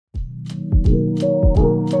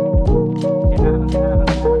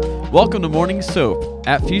Welcome to Morning Soap.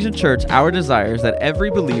 At Fusion Church, our desire is that every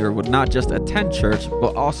believer would not just attend church,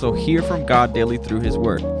 but also hear from God daily through His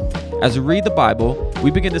Word. As we read the Bible, we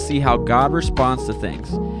begin to see how God responds to things.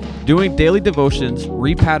 Doing daily devotions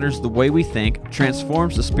repatterns the way we think,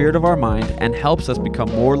 transforms the spirit of our mind, and helps us become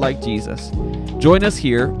more like Jesus. Join us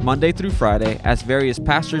here, Monday through Friday, as various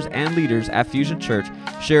pastors and leaders at Fusion Church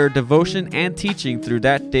share devotion and teaching through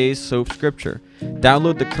that day's soap scripture.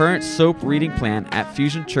 Download the current soap reading plan at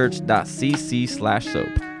fusionchurch.cc/soap.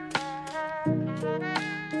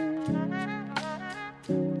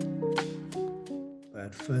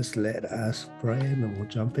 But first, let us pray and then we'll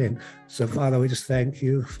jump in. So, Father, we just thank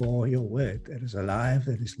you for your word that is alive,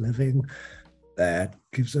 that is living, that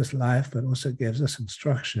gives us life, but also gives us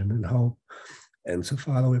instruction and hope. And so,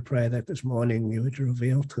 Father, we pray that this morning you would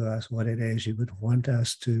reveal to us what it is you would want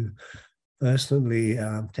us to personally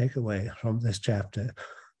take away from this chapter.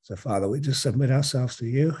 So, Father, we just submit ourselves to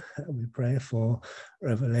you, and we pray for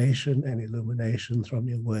revelation and illumination from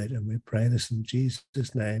your word. And we pray this in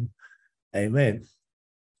Jesus' name. Amen.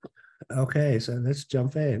 Okay, so let's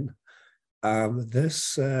jump in.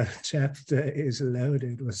 This chapter is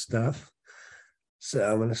loaded with stuff. So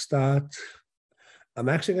I'm going to start. I'm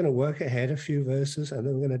actually going to work ahead a few verses, and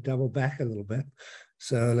then I'm going to double back a little bit.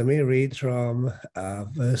 So let me read from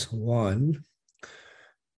verse 1.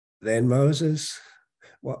 Then Moses,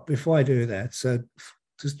 well, before I do that, so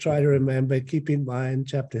just try to remember, keep in mind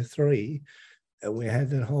chapter 3, and we had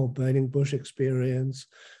that whole burning bush experience,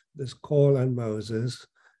 this call on Moses.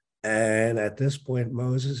 And at this point,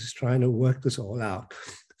 Moses is trying to work this all out.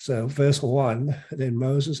 So verse 1, then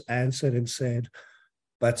Moses answered and said,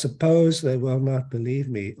 but suppose they will not believe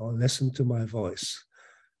me or listen to my voice.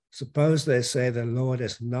 Suppose they say the Lord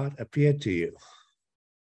has not appeared to you.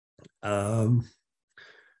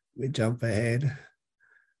 We jump ahead.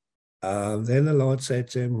 Then the Lord said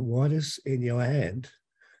to him, what is in your hand?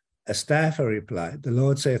 A staff, he replied. The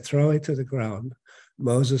Lord said, throw it to the ground.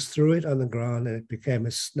 Moses threw it on the ground and it became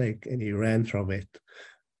a snake and he ran from it.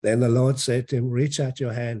 Then the Lord said to him, reach out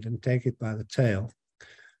your hand and take it by the tail.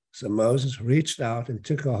 So Moses reached out and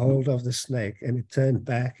took a hold of the snake, and it turned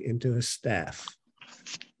back into a staff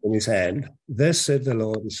in his hand. This, said the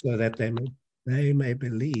Lord, is so that they may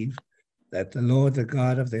believe that the Lord, the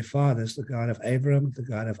God of their fathers, the God of Abraham, the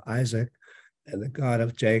God of Isaac, and the God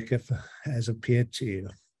of Jacob has appeared to you.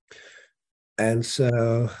 And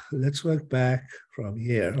so let's work back from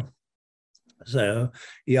here. So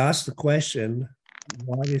he asked the question,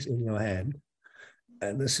 what is in your hand?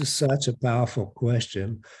 And this is such a powerful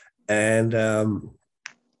question. And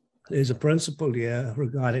there's a principle here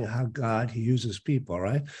regarding how God uses people,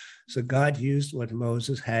 right? So God used what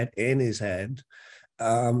Moses had in his hand.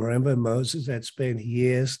 Remember, Moses had spent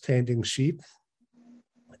years tending sheep,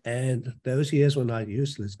 and those years were not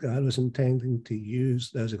useless. God was intending to use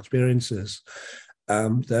those experiences.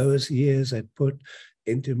 Those years had put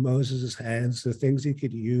into Moses' hands the things he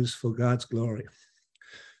could use for God's glory.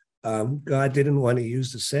 God didn't want to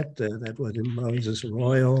use the scepter that was in Moses'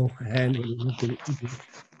 royal hand, but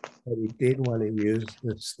he did want to use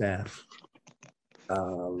the staff.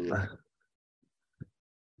 I'm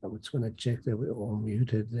just going to check that we're all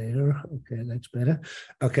muted there. Okay, that's better.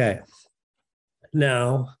 Okay.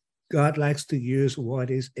 Now, God likes to use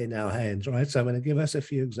what is in our hands, right? So I'm going to give us a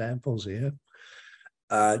few examples here.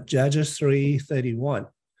 Judges 3:31.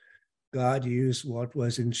 God used what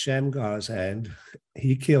was in Shamgar's hand.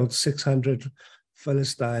 He killed 600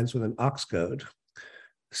 Philistines with an ox goad.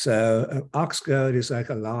 So an ox goad is like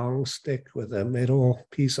a long stick with a metal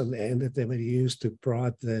piece on the end that they would use to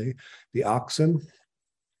prod the oxen.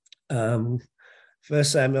 1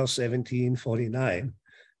 Samuel 17:49.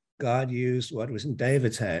 God used what was in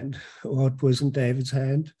David's hand. What was in David's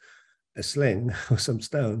hand? A sling or some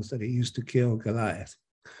stones that he used to kill Goliath.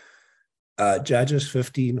 Judges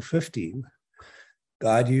 15:15.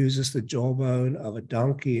 God uses the jawbone of a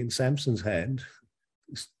donkey in Samson's hand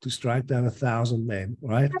to strike down 1,000 men,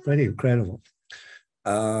 right? Pretty incredible.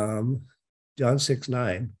 John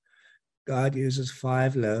 6:9. God uses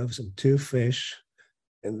 5 loaves and 2 fish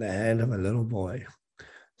in the hand of a little boy.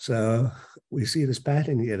 So we see this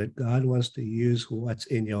pattern here that God wants to use what's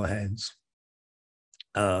in your hands.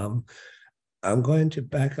 I'm going to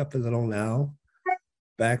back up a little now,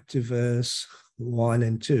 back to verse 1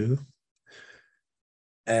 and 2.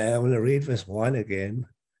 And I'm going to read verse 1 again.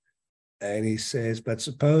 And he says, but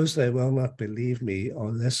suppose they will not believe me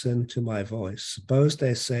or listen to my voice. Suppose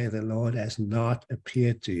they say the Lord has not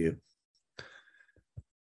appeared to you.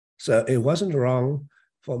 So it wasn't wrong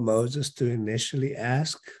for Moses to initially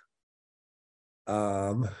ask,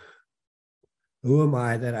 Who am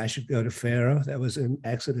I that I should go to Pharaoh? That was in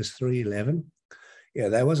Exodus 3:11. Yeah,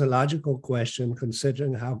 that was a logical question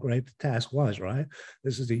considering how great the task was, right?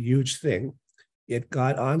 This is a huge thing. Yet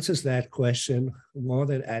God answers that question more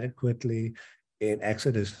than adequately in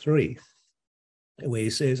Exodus 3, where he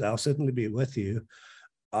says, I'll certainly be with you.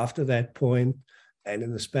 After that point, and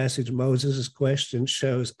in this passage, Moses' question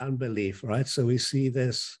shows unbelief, right? So we see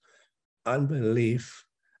this unbelief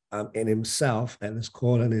in himself and his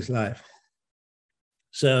call in his life.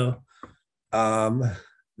 So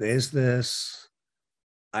there's this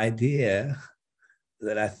idea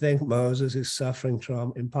that I think Moses is suffering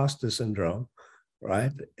from imposter syndrome,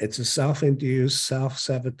 right? It's a self-induced,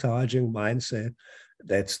 self-sabotaging mindset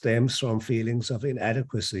that stems from feelings of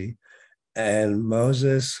inadequacy. And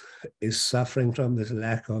Moses is suffering from this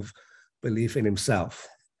lack of belief in himself.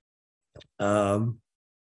 I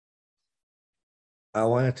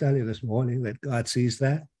want to tell you this morning that God sees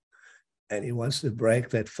that, and he wants to break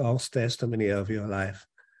that false testimony of your life.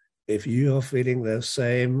 If you are feeling the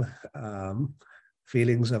same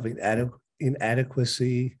feelings of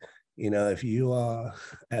inadequacy, if you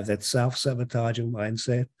have that self-sabotaging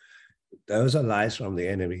mindset, those are lies from the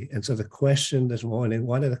enemy. And so the question this morning,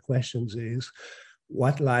 one of the questions is,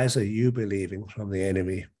 what lies are you believing from the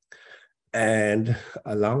enemy? And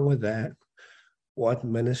along with that, what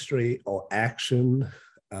ministry or action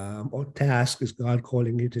or task is God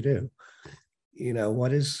calling you to do?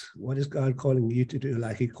 What is God calling you to do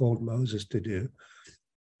like he called Moses to do?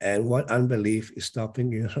 And what unbelief is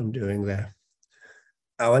stopping you from doing that?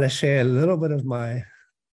 I want to share a little bit of my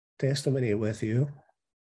testimony with you.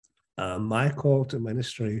 My call to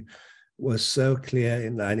ministry was so clear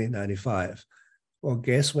in 1995. Well,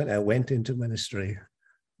 guess when I went into ministry?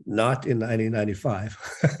 Not in 1995.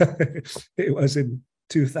 It was in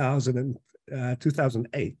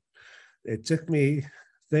 2008. It took me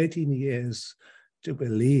 13 years to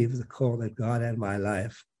believe the call that God had in my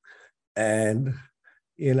life. And,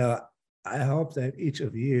 I hope that each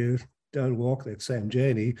of you don't walk that same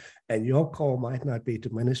journey, and your call might not be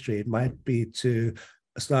to ministry. It might be to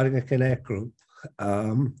starting a connect group,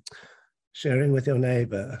 sharing with your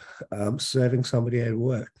neighbor, serving somebody at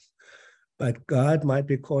work. But God might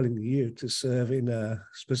be calling you to serve in a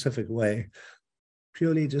specific way,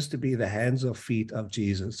 purely just to be the hands or feet of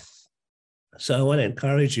Jesus. So I want to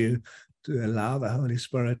encourage you to allow the Holy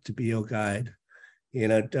Spirit to be your guide.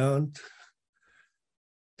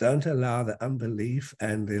 Don't allow the unbelief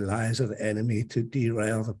and the lies of the enemy to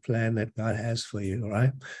derail the plan that God has for you,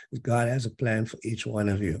 right? God has a plan for each one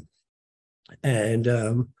of you. And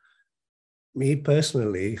me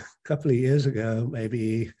personally, a couple of years ago,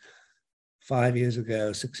 maybe 5 years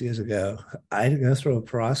ago, 6 years ago, I had to go through a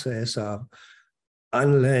process of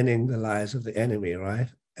unlearning the lies of the enemy, right?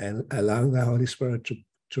 And allowing the Holy Spirit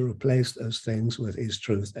to replace those things with his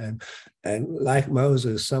truth. And like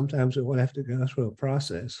Moses, sometimes we will have to go through a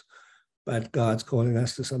process, but God's calling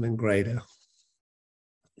us to something greater.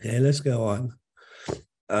 Okay, let's go on.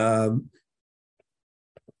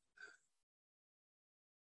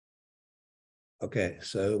 Okay,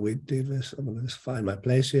 so we do this. I'm going to just find my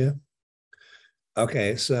place here.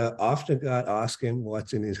 Okay, so after God asked him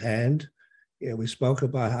what's in his hand, we spoke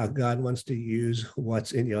about how God wants to use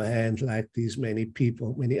what's in your hand, like these many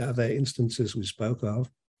people, many other instances we spoke of.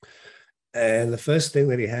 And the first thing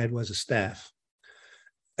that he had was a staff.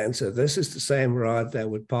 And so this is the same rod that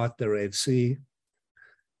would part the Red Sea.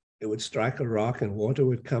 It would strike a rock and water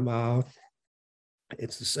would come out.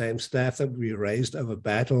 It's the same staff that would be raised over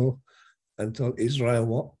battle until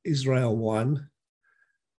Israel won.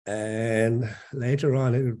 And later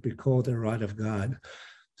on, it would be called the rod of God.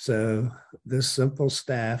 So this simple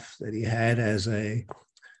staff that he had as a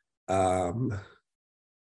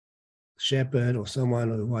shepherd or someone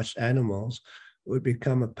who watched animals would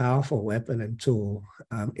become a powerful weapon and tool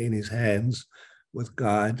in his hands with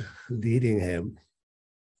God leading him.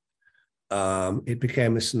 It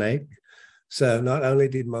became a snake. So not only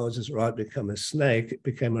did Moses' rod become a snake, it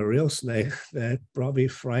became a real snake that probably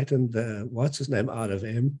frightened the what's-his-name out of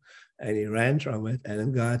him, and he ran from it. And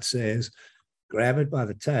then God says, grab it by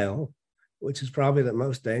the tail, which is probably the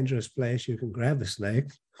most dangerous place you can grab a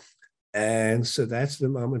snake. And so that's the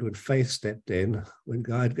moment when faith stepped in, when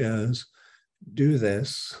God goes, do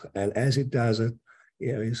this. And as he does it,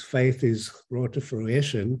 his faith is brought to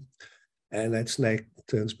fruition, and that snake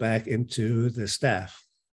turns back into the staff.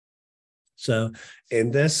 So in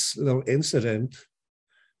this little incident,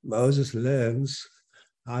 Moses learns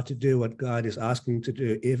how to do what God is asking him to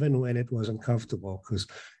do, even when it wasn't comfortable, because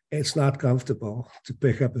it's not comfortable to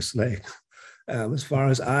pick up a snake. As far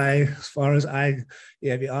as I,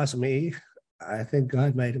 if you ask me, I think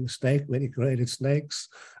God made a mistake when he created snakes.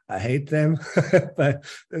 I hate them, but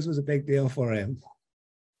this was a big deal for him.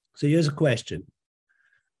 So here's a question.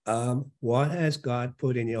 What has God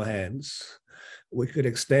put in your hands? We could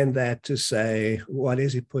extend that to say, what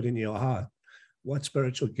has he put in your heart? What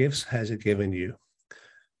spiritual gifts has he given you?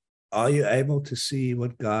 Are you able to see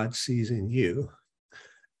what God sees in you?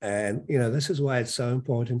 And, this is why it's so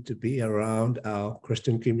important to be around our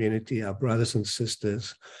Christian community, our brothers and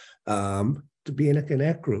sisters, to be in a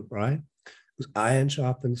connect group, right? Because iron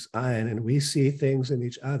sharpens iron, and we see things in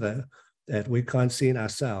each other that we can't see in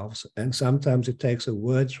ourselves. And sometimes it takes a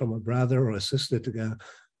word from a brother or a sister to go,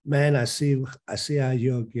 man, I see how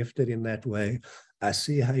you're gifted in that way. I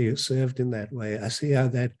see how you served in that way. I see how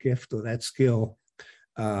that gift or that skill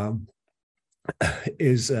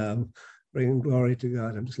is bringing glory to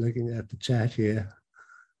God. I'm just looking at the chat here.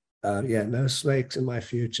 No snakes in my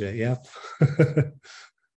future. Yep.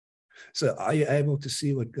 So are you able to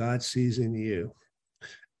see what God sees in you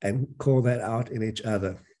and call that out in each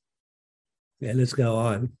other? Yeah, let's go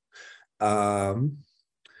on.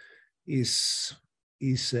 He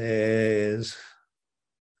says,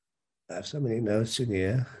 I have so many notes in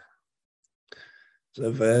here.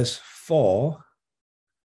 So verse 4,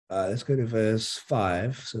 let's go to verse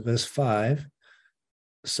 5. So verse 5,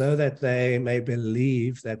 so that they may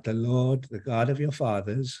believe that the Lord, the God of your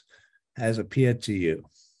fathers, has appeared to you.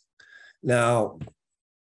 Now,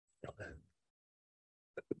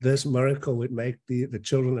 this miracle would make the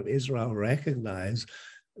children of Israel recognize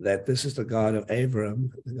that this is the God of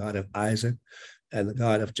Abraham, the God of Isaac, and the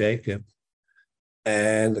God of Jacob.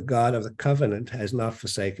 And the God of the covenant has not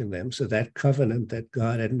forsaken them. So that covenant that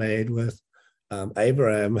God had made with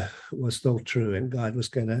Abraham was still true, and God was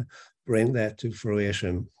going to bring that to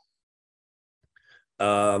fruition.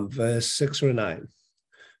 Verse 6 or 9.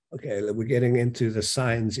 Okay, we're getting into the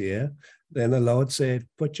signs here. Then the Lord said,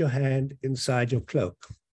 put your hand inside your cloak.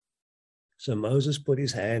 So Moses put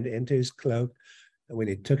his hand into his cloak, and when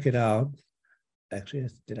he took it out, actually,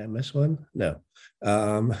 did I miss one? No.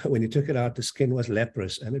 When he took it out, the skin was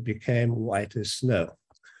leprous, and it became white as snow.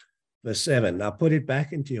 Verse 7, now put it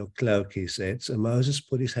back into your cloak, he said. So Moses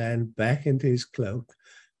put his hand back into his cloak,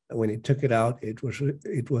 and when he took it out, it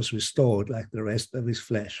was restored like the rest of his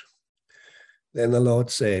flesh. Then the Lord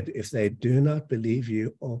said, if they do not believe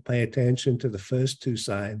you or pay attention to the first two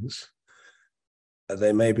signs,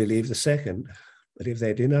 they may believe the second. But if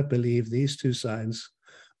they do not believe these two signs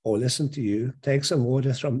or listen to you, take some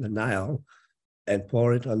water from the Nile and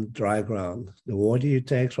pour it on the dry ground. The water you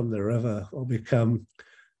take from the river will become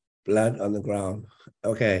blood on the ground.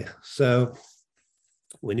 Okay, so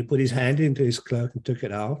when he put his hand into his cloak and took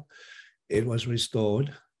it out, it was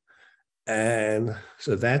restored. And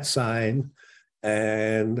so that sign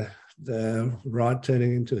and the rod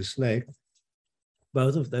turning into a snake,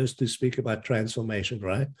 both of those two speak about transformation,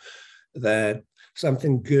 right? That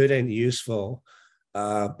something good and useful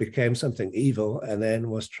became something evil and then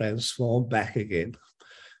was transformed back again.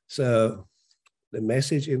 So the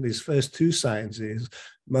message in these first two signs is,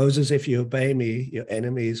 Moses, if you obey me, your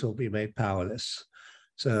enemies will be made powerless.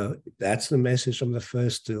 So that's the message from the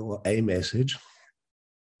first two, or a message.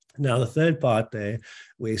 Now, the third part there,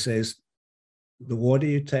 where he says, the water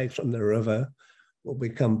you take from the river will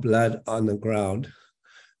become blood on the ground.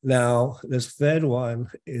 Now, this third one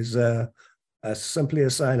is simply a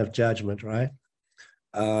sign of judgment, right?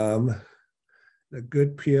 The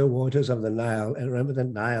good, pure waters of the Nile, and remember the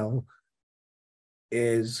Nile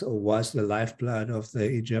was the lifeblood of the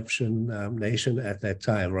Egyptian nation at that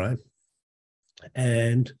time, right?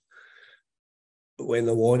 And when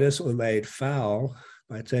the waters were made foul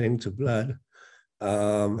by turning to blood,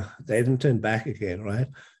 they didn't turn back again, right?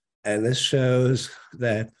 And this shows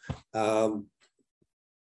that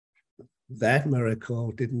that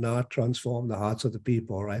miracle did not transform the hearts of the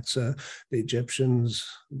people, right? So the Egyptians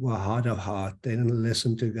were hard of heart. They didn't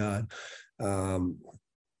listen to God.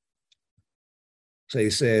 So he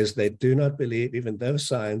says, they do not believe, even those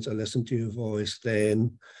signs, or listen to your voice,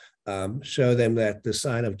 then show them that the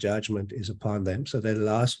sign of judgment is upon them. So the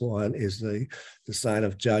last one is the sign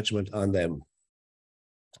of judgment on them.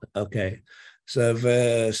 Okay, so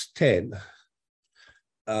verse 10,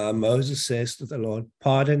 Moses says to the Lord,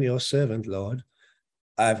 pardon your servant, Lord.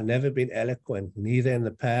 I've never been eloquent, neither in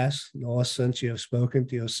the past nor since you have spoken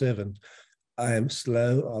to your servant. I am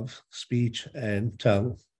slow of speech and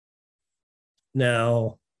tongue.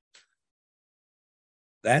 Now,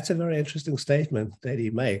 that's a very interesting statement that he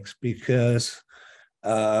makes, because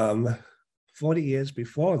 40 years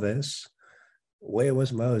before this, where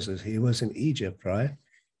was Moses? He was in Egypt, right?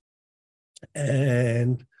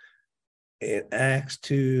 And in Acts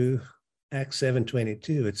 2, Acts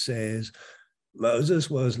 7:22, it says, Moses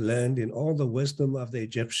was learned in all the wisdom of the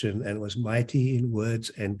Egyptian and was mighty in words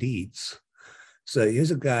and deeds. So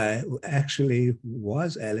here's a guy who actually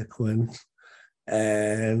was eloquent,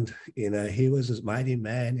 and he was this mighty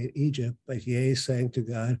man in Egypt, but here he's saying to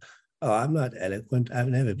God, oh, I'm not eloquent, I've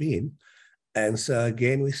never been. And so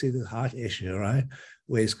again, we see the heart issue, right?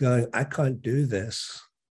 Where he's going, I can't do this.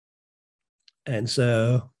 And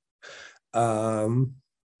so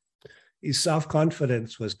his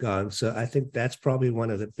self-confidence was gone. So I think that's probably one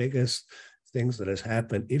of the biggest things that has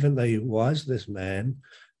happened. Even though he was this man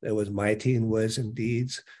that was mighty in words and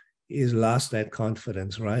deeds, he has lost that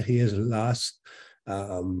confidence, right? He has lost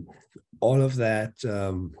all of that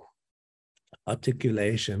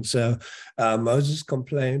articulation. So Moses'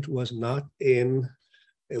 complaint was not in,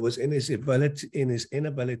 it was in his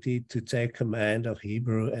inability to take command of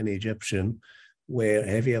Hebrew and Egyptian, where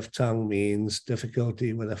heavy of tongue means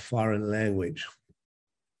difficulty with a foreign language.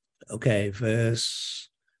 Okay, verse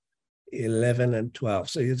 11 and 12.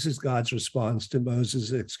 So this is God's response to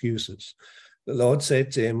Moses' excuses. The Lord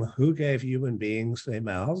said to him, who gave human beings their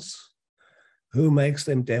mouths? Who makes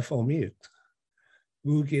them deaf or mute?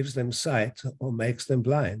 Who gives them sight or makes them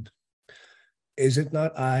blind? Is it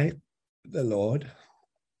not I, the Lord?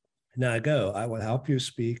 Now go, I will help you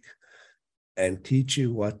speak and teach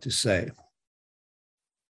you what to say.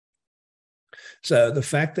 So the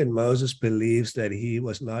fact that Moses believes that he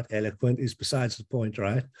was not eloquent is besides the point,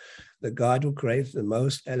 right? The God who created the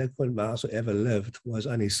most eloquent mouths who ever lived was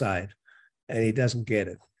on his side, and he doesn't get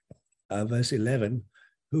it. Verse 11,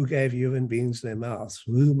 who gave human beings their mouths?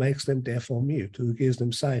 Who makes them deaf or mute? Who gives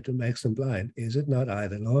them sight? Who makes them blind? Is it not I,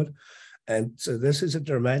 the Lord? And so this is a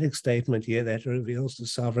dramatic statement here that reveals the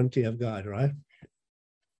sovereignty of God, right?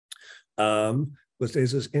 Because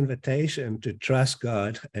there's this invitation to trust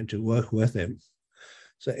God and to work with him.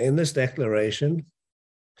 So in this declaration,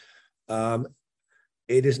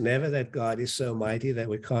 it is never that God is so mighty that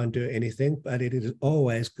we can't do anything, but it is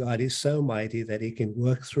always God is so mighty that he can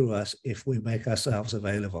work through us if we make ourselves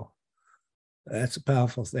available. That's a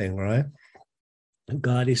powerful thing, right?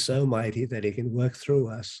 God is so mighty that he can work through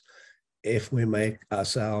us if we make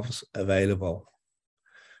ourselves available.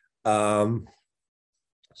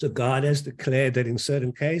 So God has declared that in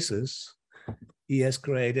certain cases, he has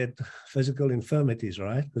created physical infirmities,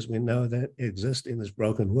 right? Because we know that exist in this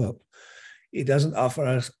broken world. He doesn't offer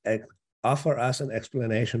us an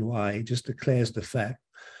explanation why. He just declares the fact.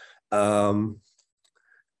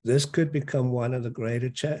 This could become one of the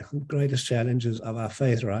greatest challenges of our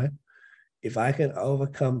faith, right? If I can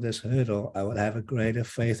overcome this hurdle, I will have a greater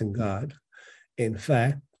faith in God. In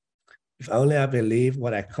fact, if only I believe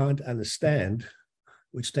what I can't understand,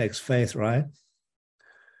 which takes faith, right?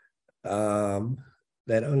 That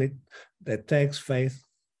takes faith.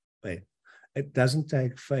 Wait, it doesn't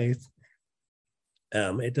take faith.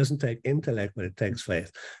 It doesn't take intellect, but it takes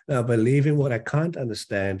faith. Now, believing what I can't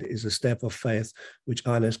understand is a step of faith which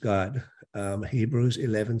honors God. Hebrews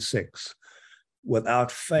 11:6.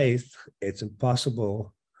 Without faith, it's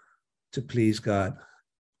impossible to please God.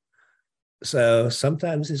 So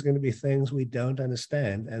sometimes there's going to be things we don't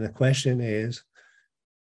understand. And the question is,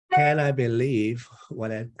 can I believe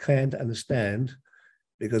what I can't understand?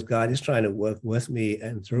 Because God is trying to work with me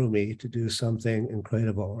and through me to do something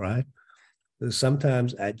incredible, right? So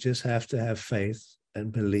sometimes I just have to have faith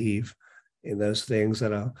and believe in those things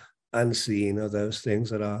that are unseen or those things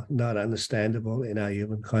that are not understandable in our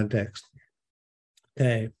human context.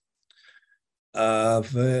 Okay.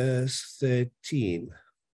 Verse 13.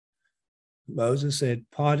 Moses said,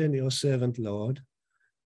 pardon your servant, Lord.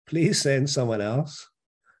 Please send someone else.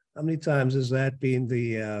 How many times has that been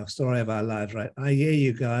the story of our lives, right? I hear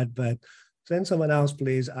you, God, but send someone else,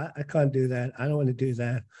 please. I can't do that. I don't want to do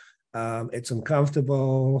that. It's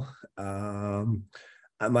uncomfortable. I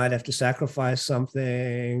might have to sacrifice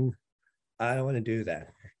something. I don't want to do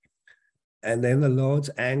that. And then the Lord's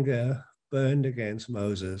anger burned against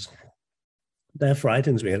Moses. That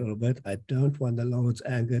frightens me a little bit. I don't want the Lord's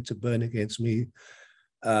anger to burn against me.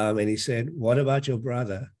 And he said, what about your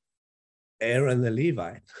brother, Aaron the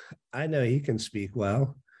Levite? I know he can speak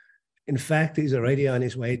well. In fact, he's already on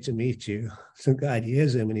his way to meet you. So God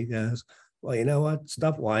hears him and he goes, well, you know what?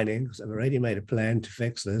 Stop whining, because I've already made a plan to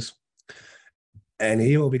fix this. And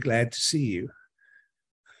he will be glad to see you.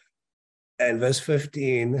 And verse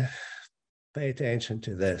 15, pay attention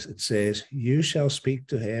to this. It says, you shall speak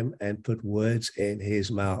to him and put words in his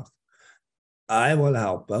mouth. I will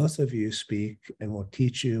help both of you speak and will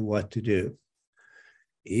teach you what to do.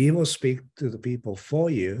 He will speak to the people for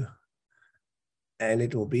you, and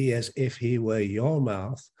it will be as if he were your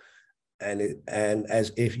mouth, and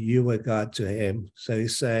as if you were God to him. So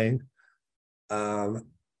he's saying,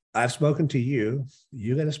 I've spoken to you,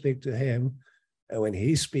 you're going to speak to him. And when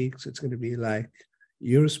he speaks, it's going to be like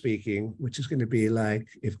you're speaking, which is going to be like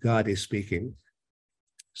if God is speaking.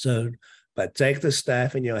 So, but take the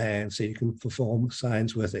staff in your hand so you can perform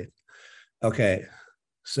signs with it. Okay,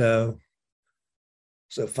 so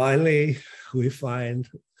finally we find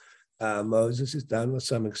Moses is done with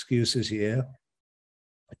some excuses here.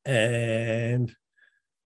 And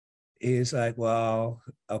he's like, well,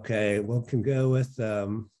 okay, we can go with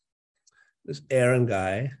this Aaron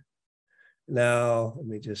guy. Now, let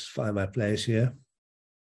me just find my place here.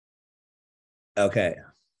 Okay.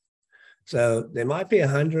 So there might be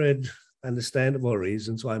 100 understandable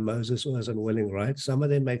reasons why Moses was unwilling, right? Some of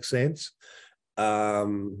them make sense.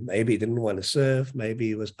 Maybe he didn't want to serve. Maybe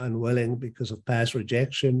he was unwilling because of past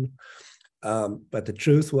rejection. But the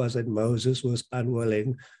truth was that Moses was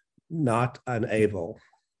unwilling, not unable.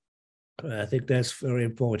 I think that's very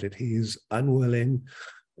important. He's unwilling,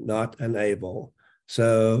 not unable.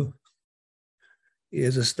 So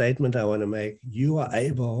here's a statement I want to make. You are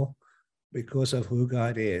able because of who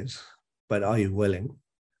God is, but are you willing?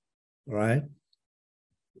 Right?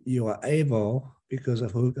 You are able because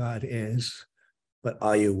of who God is, but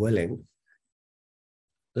are you willing?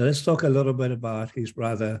 So let's talk a little bit about his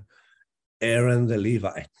brother, Aaron the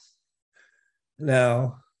Levite.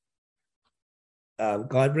 Now,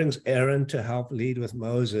 God brings Aaron to help lead with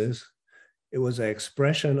Moses. It was an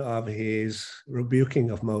expression of his rebuking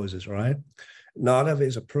of Moses, right? Not of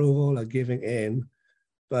his approval or giving in,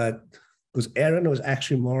 but because Aaron was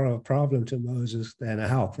actually more of a problem to Moses than a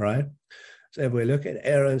help, right? So if we look at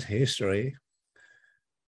Aaron's history,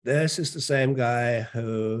 this is the same guy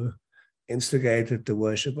who instigated the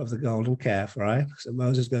worship of the golden calf, right? So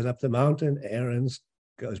Moses goes up the mountain, Aaron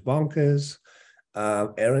goes bonkers.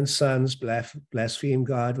 Aaron's sons blaspheme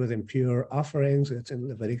God with impure offerings. It's in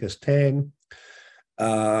Leviticus 10.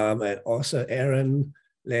 And also Aaron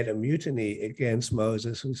led a mutiny against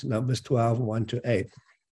Moses, which is Numbers 12, 1-8.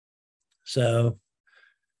 So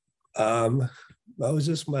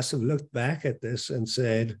Moses must have looked back at this and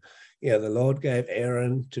said, the Lord gave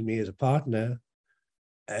Aaron to me as a partner,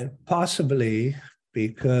 and possibly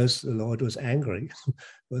because the Lord was angry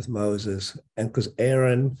with Moses, and because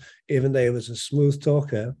Aaron, even though he was a smooth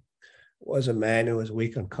talker, was a man who was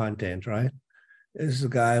weak on content, right? This is a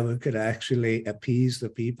guy who could actually appease the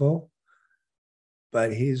people,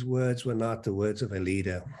 but his words were not the words of a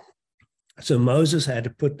leader. So Moses had to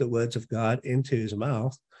put the words of God into his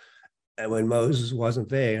mouth, and when Moses wasn't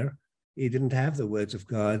there, he didn't have the words of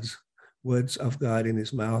God in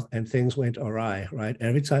his mouth, and things went awry, right?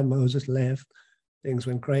 Every time Moses left, things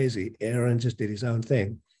went crazy. Aaron just did his own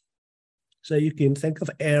thing. So you can think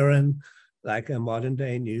of Aaron like a modern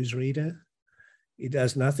day newsreader. He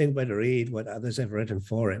does nothing but read what others have written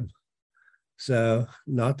for him. So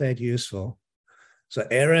not that useful. So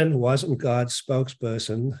Aaron wasn't God's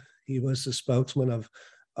spokesperson. He was the spokesman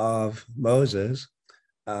of Moses.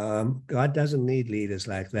 God doesn't need leaders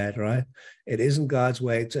like that, right? It isn't God's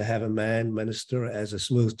way to have a man minister as a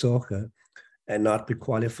smooth talker and not be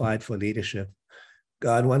qualified for leadership.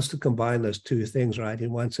 God wants to combine those two things, right? He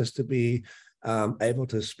wants us to be able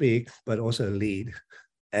to speak, but also lead.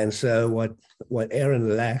 And so what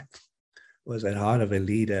Aaron lacked was that heart of a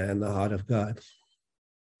leader and the heart of God.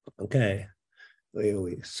 Okay,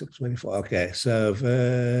 624. Okay, so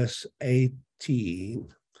verse 18.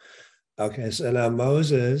 Okay, so now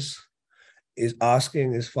Moses is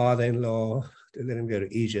asking his father-in-law to let him go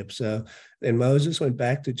to Egypt. So then Moses went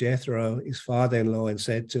back to Jethro, his father-in-law, and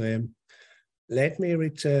said to him, let me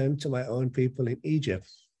return to my own people in Egypt.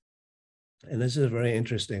 And this is very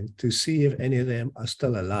interesting, to see if any of them are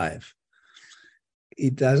still alive. He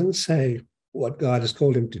doesn't say what God has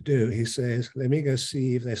called him to do. He says, let me go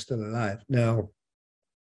see if they're still alive. Now,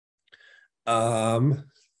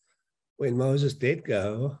 when Moses did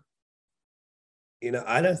go,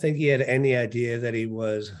 I don't think he had any idea that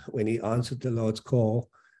when he answered the Lord's call,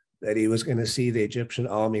 that he was going to see the Egyptian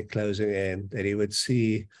army closing in, that he would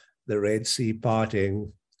see the Red Sea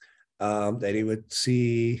parting, that he would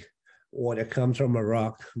see water come from a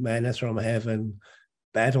rock, manna from heaven,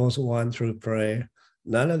 battles won through prayer.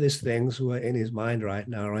 None of these things were in his mind right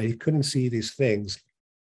now, right? He couldn't see these things.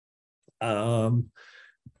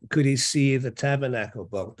 Could he see the tabernacle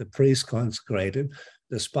built, the priests consecrated,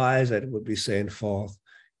 the spies that would be sent forth?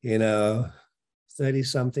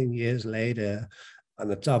 30-something years later, on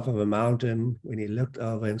the top of a mountain, when he looked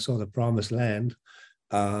over and saw the promised land,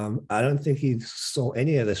 I don't think he saw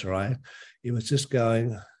any of this, right? He was just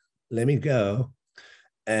going, let me go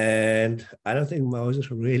And I don't think Moses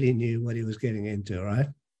really knew what he was getting into, right?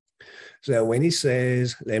 So when he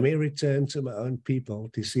says, let me return to my own people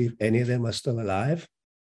to see if any of them are still alive,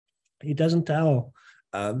 he doesn't tell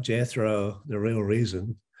Jethro the real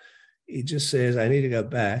reason. He just says, I need to go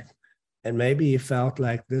back. And maybe he felt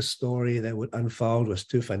like this story that would unfold was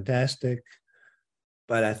too fantastic.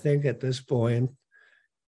 But I think at this point,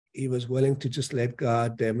 he was willing to just let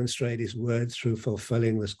God demonstrate his word through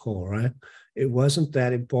fulfilling this call, right? It wasn't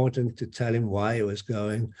that important to tell him why he was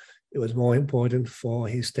going. It was more important for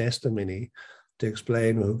his testimony to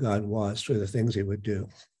explain who God was through the things he would do.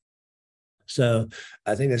 So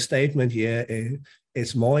I think a statement here is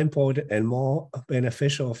it's more important and more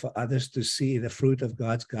beneficial for others to see the fruit of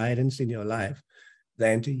God's guidance in your life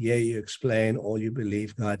than to hear you explain all you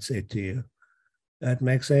believe God said to you. That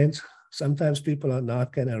makes sense? Sometimes people are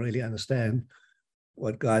not going to really understand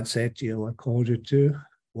what God said to you and what called you to.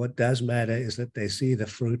 What does matter is that they see the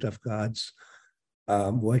fruit of God's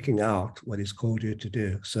working out what he's called you to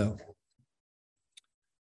do. So,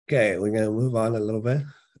 okay, we're going to move on a little bit.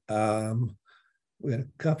 We got a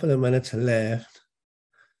couple of minutes left.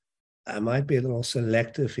 I might be a little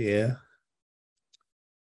selective here.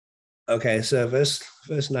 Okay, so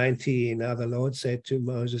verse 19, now the Lord said to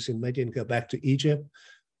Moses in Midian, go back to Egypt,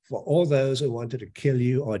 for all those who wanted to kill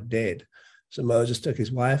you are dead. So Moses took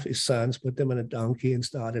his wife, his sons, put them on a donkey and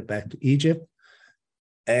started back to Egypt.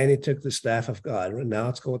 And he took the staff of God, and now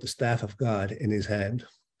it's called the staff of God, in his hand.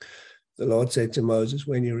 The Lord said to Moses,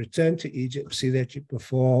 when you return to Egypt, see that you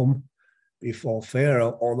perform before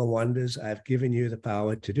Pharaoh all the wonders I've given you the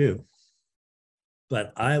power to do.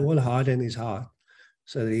 But I will harden his heart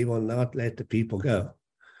so that he will not let the people go.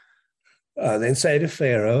 Then say to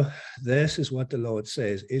Pharaoh, this is what the Lord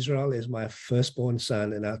says, Israel is my firstborn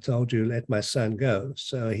son, and I told you, let my son go,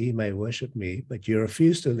 so he may worship me. But you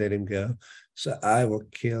refuse to let him go, so I will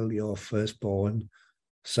kill your firstborn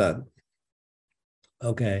son.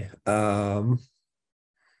 Okay. I'm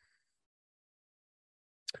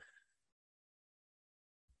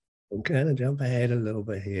going to jump ahead a little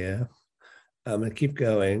bit here. I'm going to keep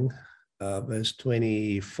going. Verse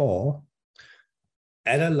 24.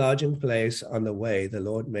 At a lodging place on the way, the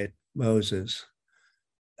Lord met Moses.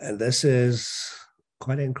 And this is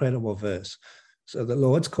quite an incredible verse. So the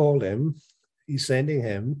Lord's called him. He's sending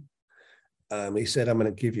him. He said, I'm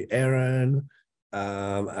going to give you Aaron.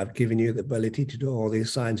 I've given you the ability to do all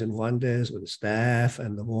these signs and wonders with the staff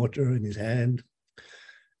and the water in his hand.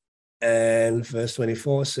 And verse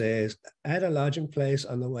 24 says, at a lodging place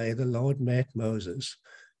on the way, the Lord met Moses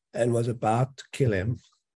and was about to kill him.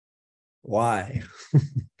 Why?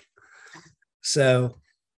 So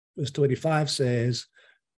verse 25 says,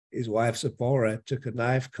 his wife Zipporah took a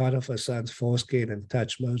knife, cut off her son's foreskin, and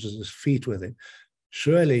touched Moses' feet with it.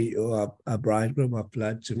 Surely you are a bridegroom of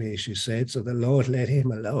blood to me, she said. So the Lord let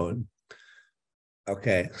him alone.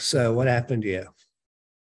 Okay, so what happened here?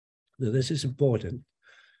 Now, this is important.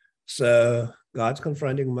 So God's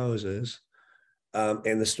confronting Moses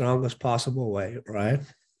in the strongest possible way, right?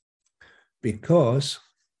 Because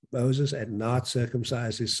Moses had not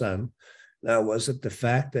circumcised his son. Now, was it the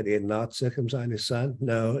fact that he had not circumcised his son?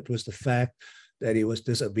 No, it was the fact that he was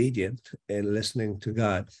disobedient in listening to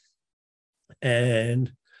God.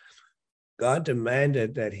 And God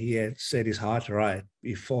demanded that he had set his heart right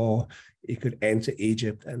before he could enter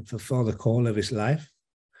Egypt and fulfill the call of his life.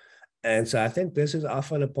 And so I think this is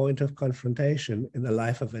often a point of confrontation in the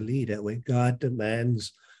life of a leader, where God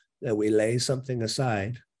demands that we lay something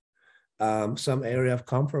aside, some area of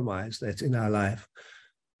compromise that's in our life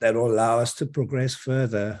that will allow us to progress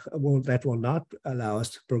further, that will not allow us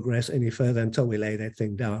to progress any further until we lay that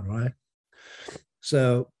thing down, right?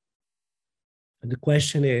 So the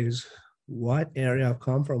question is, what area of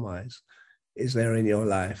compromise is there in your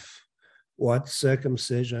life? What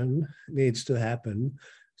circumcision needs to happen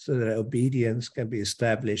so that obedience can be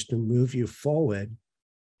established to move you forward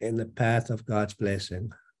in the path of God's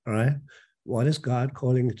blessing, right? What is God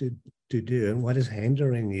calling you to do, and what is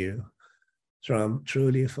hindering you from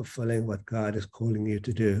truly fulfilling what God is calling you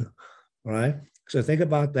to do, right? So think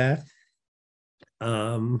about that.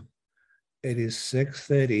 It is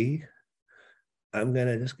 6:30. I'm going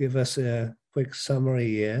to just give us a quick summary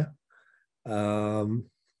here of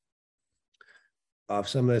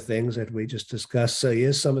some of the things that we just discussed. So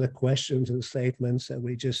here's some of the questions and statements that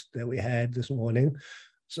we had this morning.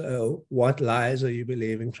 So what lies are you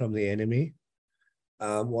believing from the enemy?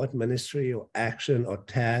 What ministry or action or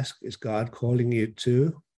task is God calling you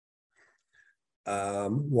to?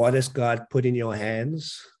 What has God put in your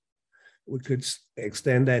hands? We could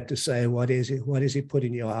extend that to say, what is he put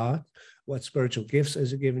in your heart? what spiritual gifts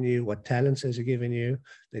has he given you, what talents has he given you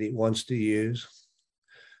that he wants to use.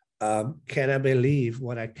 Can I believe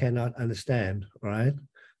what I cannot understand, right?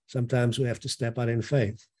 Sometimes we have to step out in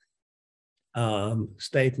faith.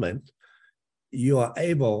 Statement, you are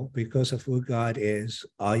able because of who God is.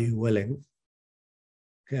 Are you willing?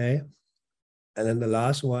 Okay. And then the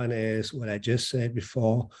last one is what I just said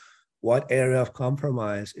before. What area of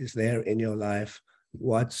compromise is there in your life?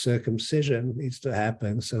 What circumcision needs to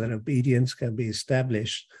happen so that obedience can be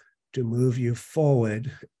established to move you forward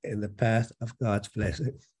in the path of God's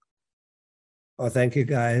blessing? Oh, thank you,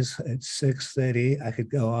 guys. It's 6:30. I could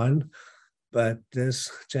go on, but this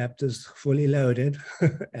chapter's fully loaded.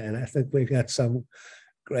 And I think we got some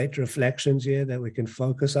great reflections here that we can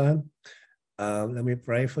focus on. Let me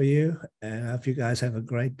pray for you, and I hope you guys have a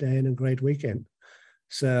great day and a great weekend.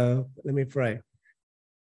 So let me pray.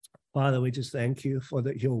 Father, we just thank you for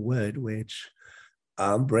your word, which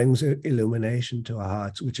brings illumination to our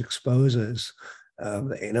hearts, which exposes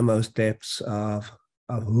the innermost depths of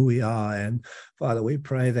who we are. And Father, we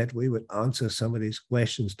pray that we would answer some of these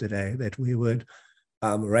questions today, that we would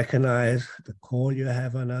recognize the call you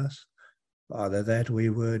have on us, Father, that we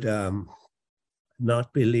would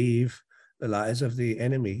not believe the lies of the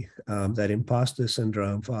enemy, that imposter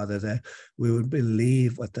syndrome, Father, that we would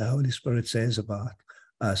believe what the Holy Spirit says about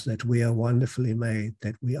us, that we are wonderfully made,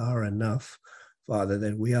 that we are enough, Father,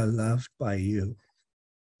 that we are loved by you.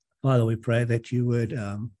 Father, we pray that you would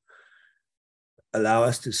allow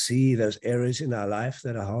us to see those areas in our life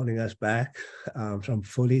that are holding us back from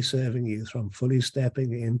fully serving you, from fully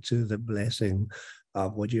stepping into the blessing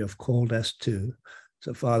of what you have called us to.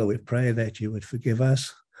 So, Father, we pray that you would forgive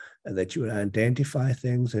us and that you would identify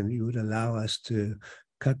things and you would allow us to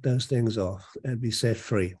cut those things off and be set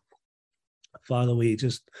free. Father, we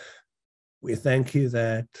thank you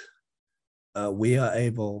that we are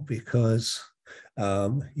able because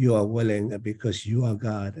you are willing and because you are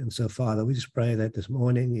God. And so, Father, we just pray that this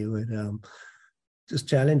morning you would just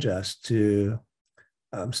challenge us to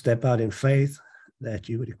step out in faith, that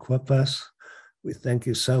you would equip us. We thank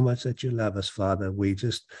you so much that you love us, Father. We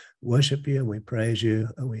just worship you and we praise you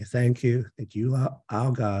and we thank you that you are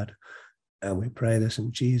our God. And we pray this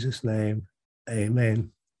in Jesus' name.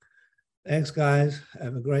 Amen. Thanks, guys.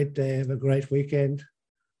 Have a great day. Have a great weekend.